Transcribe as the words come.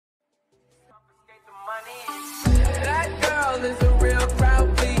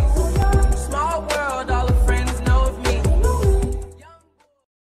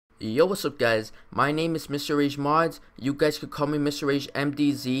Yo, what's up guys? My name is Mr. Rage Mods. You guys could call me Mr. Rage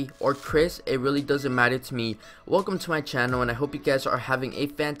MDZ or Chris. It really doesn't matter to me. Welcome to my channel and I hope you guys are having a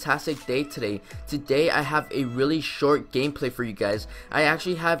fantastic day today. Today I have a really short gameplay for you guys. I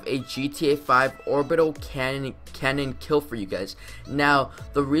actually have a GTA 5 Orbital cannon kill for you guys. Now,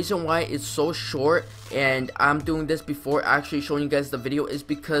 the reason why it's so short and I'm doing this before actually showing you guys the video is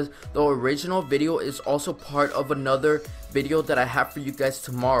because the original video is also part of another video that I have for you guys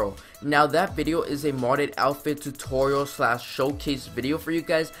tomorrow. Now that video is a modded outfit tutorial slash showcase video for you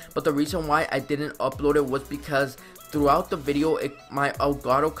guys, but the reason why I didn't upload it was because throughout the video my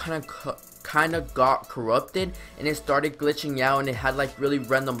Elgato kind of got corrupted and it started glitching out and it had like really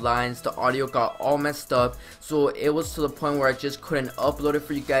random lines. The audio got all messed up, so it was to the point where I just couldn't upload it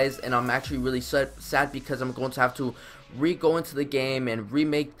for you guys, and I'm actually really sad because I'm going to have to go into the game and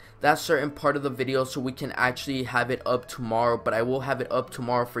remake that certain part of the video so we can actually have it up tomorrow. But I will have it up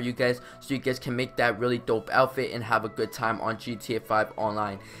tomorrow for you guys so you guys can make that really dope outfit and have a good time on GTA 5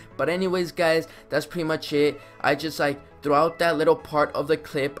 online. But anyways guys, that's pretty much it. I just throughout that little part of the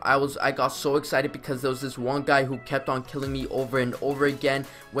clip I got so excited because there was this one guy who kept on killing me over and over again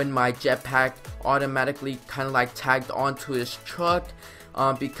when my jetpack automatically kind of tagged onto his truck,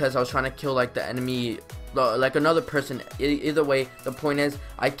 because I was trying to kill the enemy, another person. Either way, the point is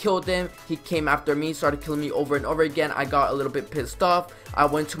I killed him. He came after me, started killing me over and over again. I got a little bit pissed off. I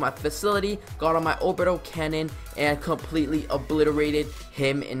went to my facility, got on my Orbital cannon and completely obliterated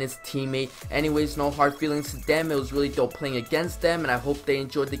him and his teammate. Anyways, no hard feelings to them. It was really dope playing against them and I hope they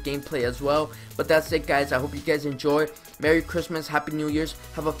enjoyed the gameplay as well. But that's it guys, I hope you guys enjoy. Merry Christmas, Happy New Year's,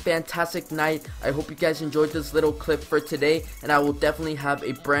 have a fantastic night. I hope you guys enjoyed this little clip for today, and I will definitely have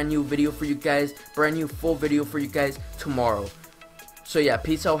a brand new video for you guys, brand new full video for you guys tomorrow. So yeah,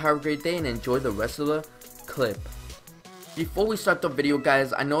 peace out, have a great day and enjoy the rest of the clip. Before we start the video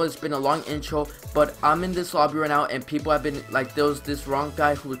guys, I know it's been a long intro, but I'm in this lobby right now and people have been there was this wrong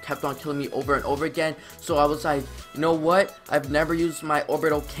guy who kept on killing me over and over again. So I was like, you know what, I've never used my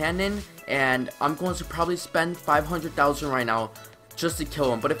Orbital cannon and I'm going to probably spend 500,000 right now just to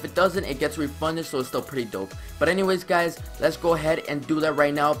kill him. But if it doesn't, it gets refunded, so it's still pretty dope. But anyways guys, let's go ahead and do that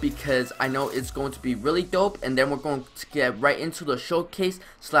right now because I know it's going to be really dope, and then we're going to get right into the showcase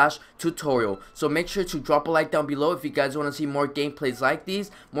slash tutorial. So make sure to drop a like down below if you guys want to see more gameplays like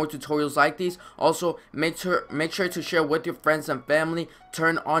these, more tutorials like these. Also make sure to share with your friends and family,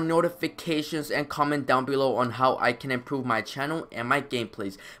 turn on notifications and comment down below on how I can improve my channel and my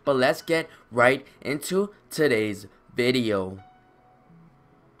gameplays. But let's get right into today's video.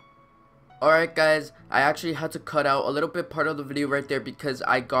 Alright guys, I actually had to cut out a little bit part of the video right there because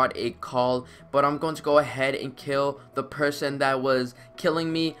I got a call, but I'm going to go ahead and kill the person that was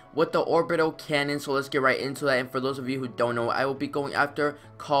killing me with the Orbital cannon. So let's get right into that. And for those of you who don't know, I will be going after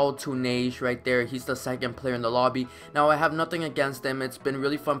Call to Nage right there. He's the second player in the lobby. Now I have nothing against him. It's been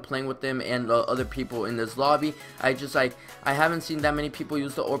really fun playing with him and the other people in this lobby. I just I haven't seen that many people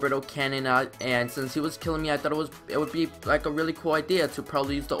use the Orbital cannon, and since he was killing me, I thought it would be a really cool idea to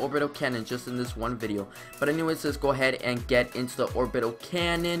probably use the Orbital cannon just in this one video. But anyways, let's go ahead and get into the Orbital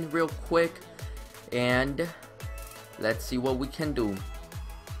cannon real quick and let's see what we can do.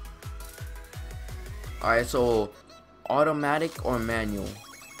 Alright, so automatic or manual?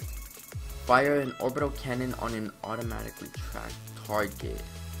 Fire an orbital cannon on an automatically tracked target.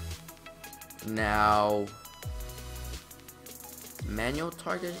 Now, manual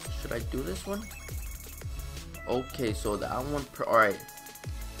target, should I do this one? Okay, so that one, alright.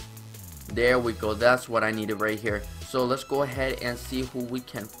 There we go, that's what I needed right here. So let's go ahead and see who we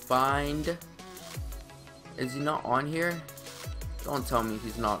can find. Is he not on here? Don't tell me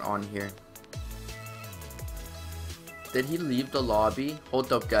he's not on here. Did he leave the lobby?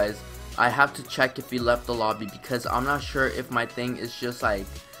 Hold up guys, I have to check if he left the lobby because I'm not sure if my thing is just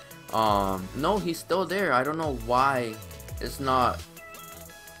no, he's still there. I don't know why it's not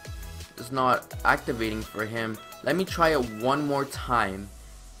activating for him. Let me try it one more time.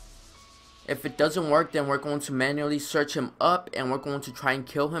 If it doesn't work, then we're going to manually search him up and we're going to try and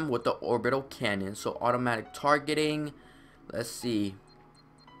kill him with the Orbital cannon. So automatic targeting, let's see.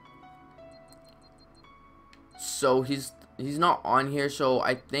 So he's not on here, so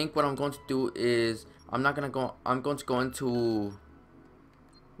I think what I'm going to do is I'm going to go into,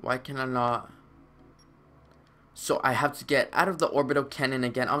 why can I not? So I have to get out of the Orbital cannon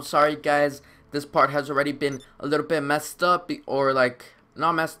again. I'm sorry guys, this part has already been a little bit messed up, or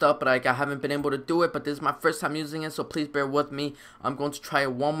not messed up, but I haven't been able to do it. But this is my first time using it, so please bear with me. I'm going to try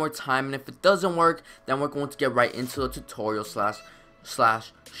it one more time, and if it doesn't work, then we're going to get right into the tutorial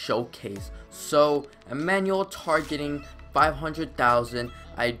slash showcase. So a manual targeting 500,000.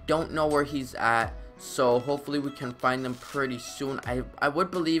 I don't know where he's at, so hopefully we can find him pretty soon. I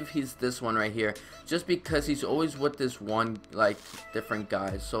would believe he's this one right here, just because he's always with this one, like, different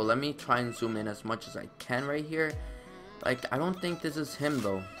guy. So let me try and zoom in as much as I can right here. Like, I don't think this is him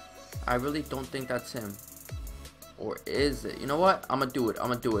though. I really don't think that's him. Or is it? You know what? I'm gonna do it. I'm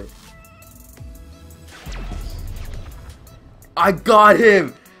gonna do it. I got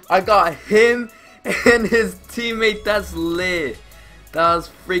him! I got him and his teammate. That's lit. That was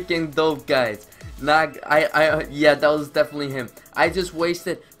freaking dope, guys. Yeah, that was definitely him. I just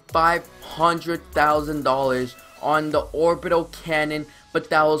wasted $500,000 on the orbital cannon, but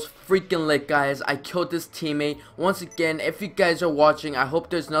that was freaking lit, guys. I killed this teammate. Once again, if you guys are watching, I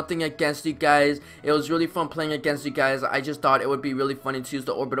hope there's nothing against you guys. It was really fun playing against you guys. I just thought it would be really funny to use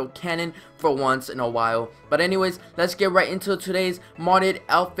the orbital cannon for once in a while. But anyways, let's get right into today's modded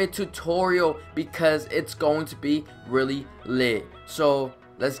outfit tutorial, because it's going to be really lit. So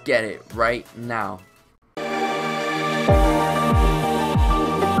let's get it right now.